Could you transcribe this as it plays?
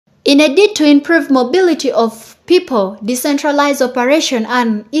In a bid to improve mobility of people, decentralized operation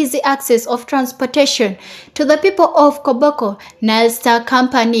and easy access of transportation to the people of Koboko, NILESTAR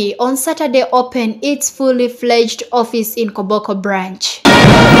Company on Saturday opened its fully fledged office in Koboko Branch.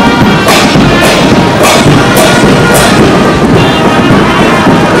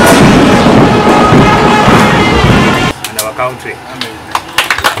 And our country.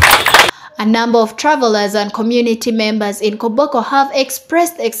 A number of travelers and community members in Koboko have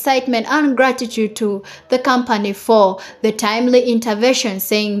expressed excitement and gratitude to the company for the timely intervention,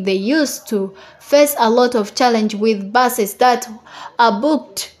 saying they used to face a lot of challenge with buses that are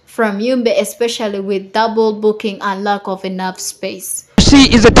booked from Yumbe, especially with double booking and lack of enough space.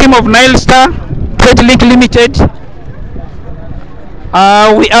 C is a team of NILESTAR Trade Link Limited.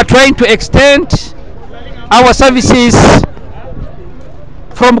 We are trying to extend our services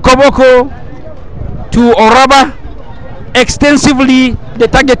from Koboko to Oraba extensively. The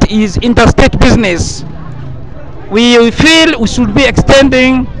target is interstate business. We feel we should be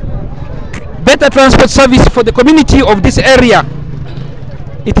extending better transport service for the community of this area.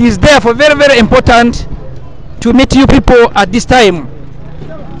 It is therefore very, very important to meet you people at this time.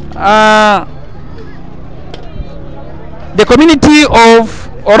 The community of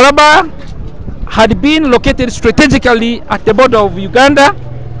Oraba had been located strategically at the border of Uganda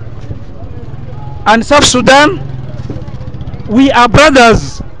and South Sudan. We are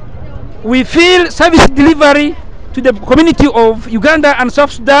brothers. We feel service delivery to the community of Uganda and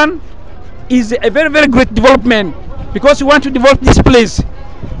South Sudan is a very, very great development, because we want to develop this place.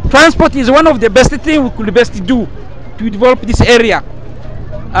 Transport is one of the best things we could best do to develop this area.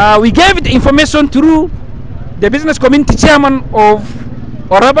 We gave the information through the business community chairman of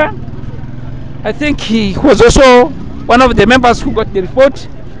Oraba. I think he was also one of the members who got the report.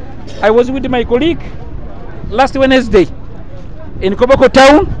 I was with my colleague last Wednesday in Koboko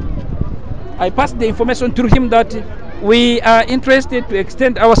town. I passed the information through him that we are interested to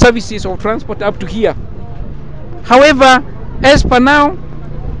extend our services of transport up to here. However, as per now,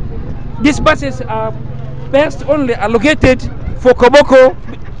 these buses are best only allocated for Koboko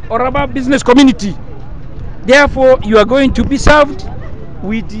Oraba business community. Therefore, you are going to be served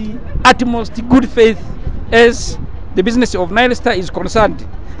with the utmost good faith as the business of NILESTAR is concerned.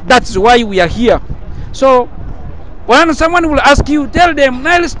 That's why we are here. So when someone will ask you, tell them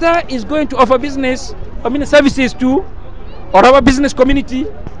NILESTAR is going to offer services to Oraba business community,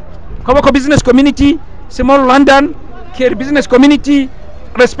 Koboko business community, Small London, Keri business community,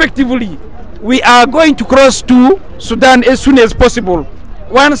 respectively. We are going to cross to Sudan as soon as possible,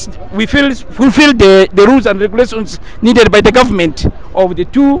 once we fulfill the rules and regulations needed by the government of the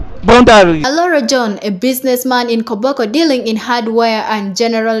two boundaries. Aloro John, a businessman in Koboko dealing in hardware and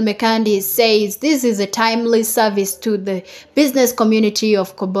general mechanics, says this is a timely service to the business community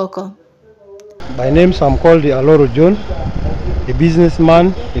of Koboko. By name, I'm called Aloro John, a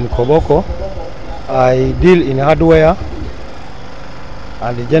businessman in Koboko. I deal in hardware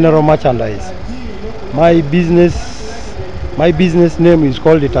and general merchandise. My business name is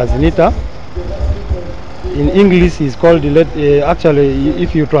called Tazinita. In English, it's called actually,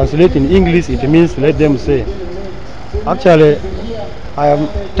 if you translate in English, it means let them say. Actually, I am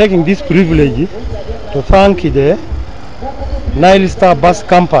taking this privilege to thank the NILESTAR Bus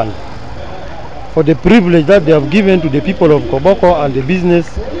Company for the privilege that they have given to the people of Koboko and the business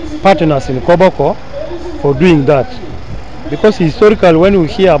partners in Koboko for doing that. Because historically, when we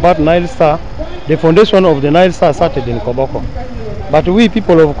hear about NILESTAR, the foundation of the NILESTAR started in Koboko. But we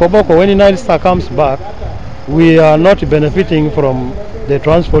people of Koboko, when NILESTAR comes back, we are not benefiting from the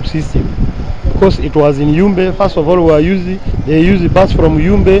transport system. Because it was in Yumbe, first of all, they use the bus from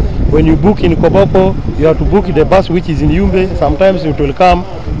Yumbe. When you book in Koboko, you have to book the bus which is in Yumbe. Sometimes it will come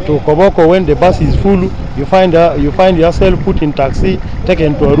to Koboko when the bus is full. You find yourself put in taxi,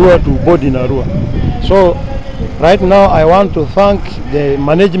 taken to Arua to board in Arua. So right now, I want to thank the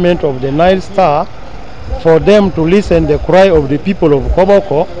management of the NILESTAR for them to listen the cry of the people of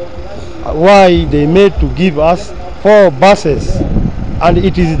Koboko, why they made to give us 4 buses, and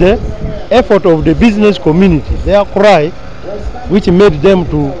it is the effort of the business community, their cry, which made them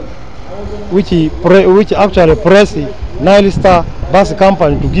to, which actually pressed NILESTAR Bus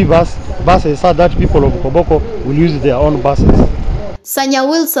Company to give us buses so that people of Koboko will use their own buses. Sanya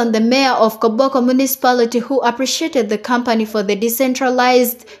Wilson, the mayor of Koboko municipality, who appreciated the company for the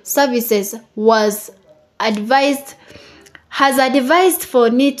decentralized services, has advised for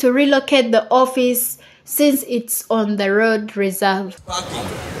need to relocate the office since it's on the road reserve. Parking.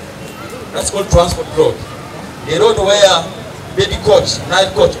 That's called transport road. The road where baby coach,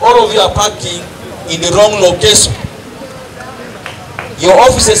 night coach, all of you are parking in the wrong location. Your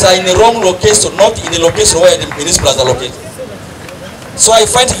offices are in the wrong location, not in the location where the municipals are located. So I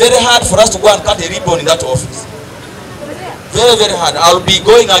find it very hard for us to go and cut a ribbon in that office. Very, very hard. I'll be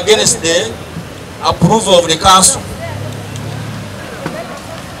going against the approval of the council.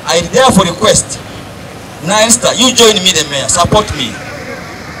 I therefore request, NILESTAR, you join me, the mayor, support me.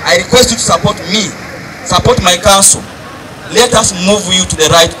 I request you to support me, support my council. Let us move you to the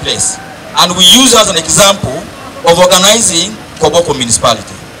right place. And we use as an example of organizing Koboko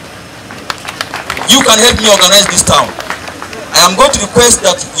municipality. You can help me organize this town. I am going to request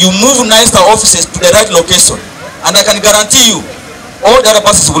that you move NILESTAR offices to the right location. And I can guarantee you, all the other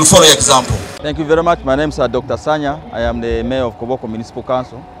buses will follow your example. Thank you very much. My name is Dr. Sanya. I am the mayor of Koboko Municipal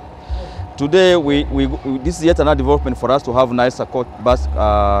Council. Today, this is yet another development for us to have NILESTAR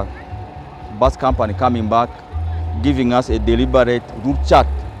bus company coming back, giving us a deliberate route chart,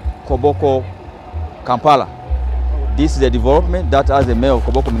 Koboko, Kampala. This is a development that as the mayor of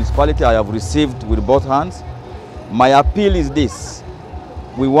Koboko Municipality I have received with both hands. My appeal is this: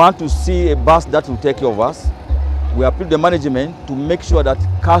 we want to see a bus that will take care of us. We appeal to the management to make sure that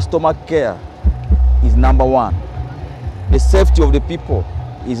customer care is number one. The safety of the people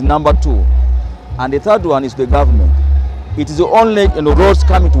is number two. And the third one is the government. It is the only roads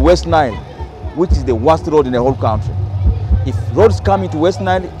coming to West Nile, which is the worst road in the whole country. If roads coming to West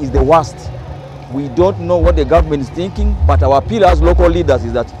Nile is the worst, we don't know what the government is thinking, but our appeal as local leaders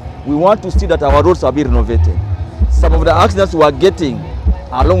is that we want to see that our roads are being renovated. Some of the accidents we are getting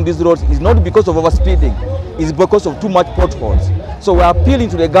along these roads is not because of overspeeding, it's because of too much potholes. So we are appealing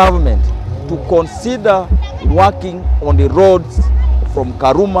to the government to consider working on the roads from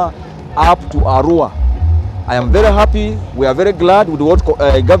Karuma up to Arua. I am very happy, we are very glad with what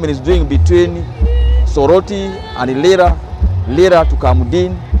government is doing between Soroti and Lira to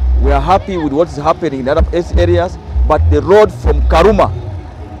Kamudin. We are happy with what is happening in other areas, but the road from Karuma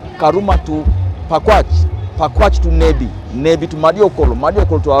to Pakwach to Nebi to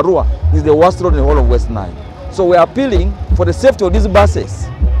Madiokolo to Arua is the worst road in the whole of West Nile. So we are appealing for the safety of these buses,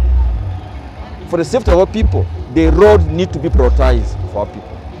 for the safety of our people. The road need to be prioritized for our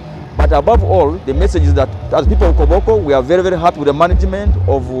people. But above all, the message is that as people of Koboko, we are very, very happy with the management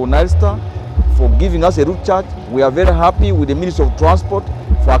of NILESTAR for giving us a route chart. We are very happy with the Ministry of Transport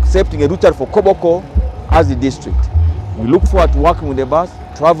for accepting a route chart for Koboko as the district. We look forward to working with the bus,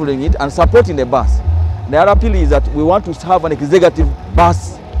 traveling it, and supporting the bus. The other appeal is that we want to have an executive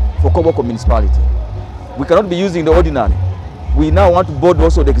bus for Koboko municipality. We cannot be using the ordinary. We now want to board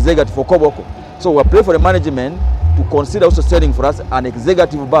also the executive for Koboko. So we are praying for the management to consider also setting for us an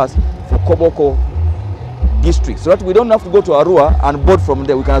executive bus for Koboko district, so that we don't have to go to Arua and board from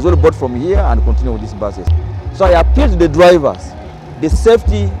there. We can as well board from here and continue with these buses. So I appeal to the drivers. The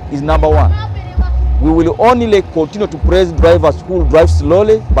safety is number one. We will only continue to praise drivers who drive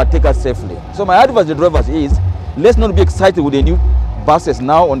slowly but take us safely. So my advice to the drivers is, let's not be excited with the new buses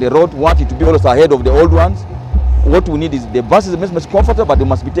now on the road, wanting to be always ahead of the old ones. What we need is the buses must be comfortable, but they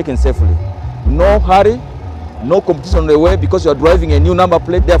must be taken safely. No hurry, no competition on the way because you are driving a new number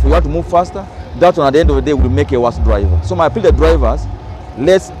plate, therefore you have to move faster. That one at the end of the day will make a worse driver. So my appeal to the drivers,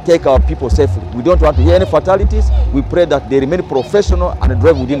 let's take our people safely. We don't want to hear any fatalities. We pray that they remain professional and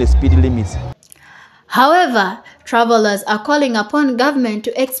drive within the speed limits. However, travelers are calling upon government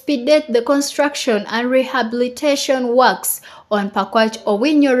to expedite the construction and rehabilitation works on Pakwach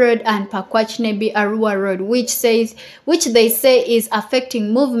Owinyo Road and Pakwach Nebi Arua Road, which they say is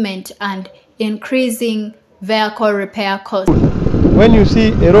affecting movement and increasing vehicle repair costs. When you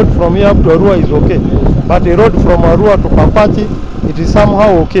see a road from here up to Arua is okay, but a road from Arua to Pakwachi, it is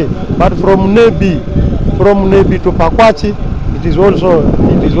somehow okay. But from Nebi to Pakwachi, it is also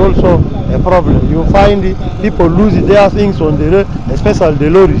a problem. You find people lose their things on the road, especially the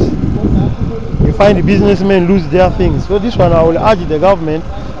lorries. You find the businessmen lose their things. So this one I will urge the government,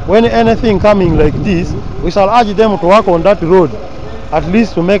 when anything coming like this, we shall urge them to work on that road, at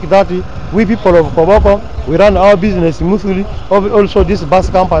least to make that we people of Koboko, we run our business smoothly. Also these bus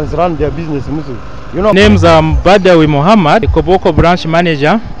companies run their business smoothly. You know. Names are Badawi Muhammad, the Koboko branch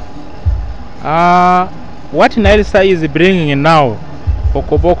manager. What NILESTAR is bringing in now for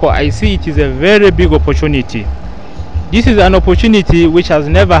Koboko, I see it is a very big opportunity. This is an opportunity which has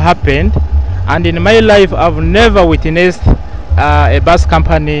never happened, and in my life I've never witnessed a bus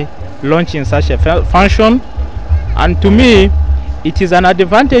company launching such a function. And to me, it is an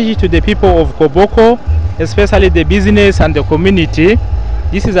advantage to the people of Koboko, especially the business and the community.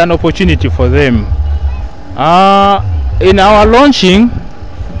 This is an opportunity for them. In our launching,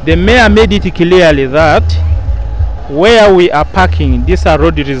 the mayor made it clearly that where we are parking, these are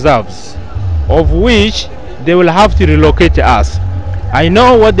road reserves, of which they will have to relocate us. I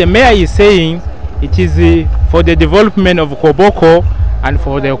know what the mayor is saying. It is for the development of Koboko and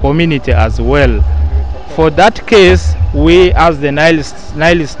for the community as well. For that case, we as the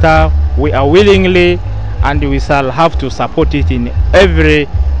NILESTAR, we are willingly and we shall have to support it in every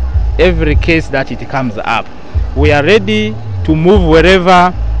case that it comes up. We are ready to move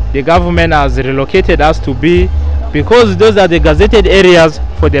wherever the government has relocated us to be, because those are the gazetted areas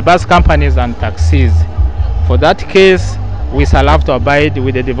for the bus companies and taxis. For that case, we shall have to abide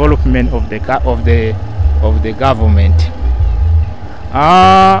with the development of the government.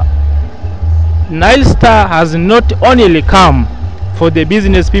 NILESTAR has not only come for the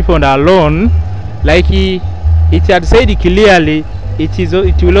business people alone, like it had said clearly,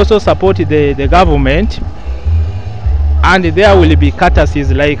 it will also support the government, and there will be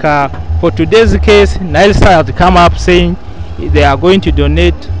courtesies. Like for today's case, NILESTAR has come up saying they are going to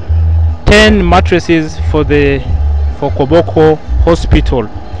donate 10 mattresses for Koboko Hospital.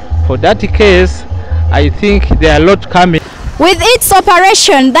 For that case, I think there are a lot coming. With its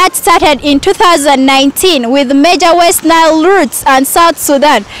operation that started in 2019 with major West Nile routes and South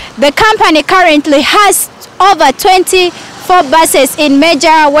Sudan, the company currently has over 24 buses in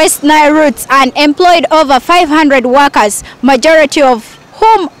major West Nile routes and employed over 500 workers, majority of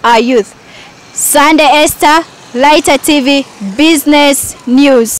whom are youth. Sunday Esther, Lighter TV, Business News.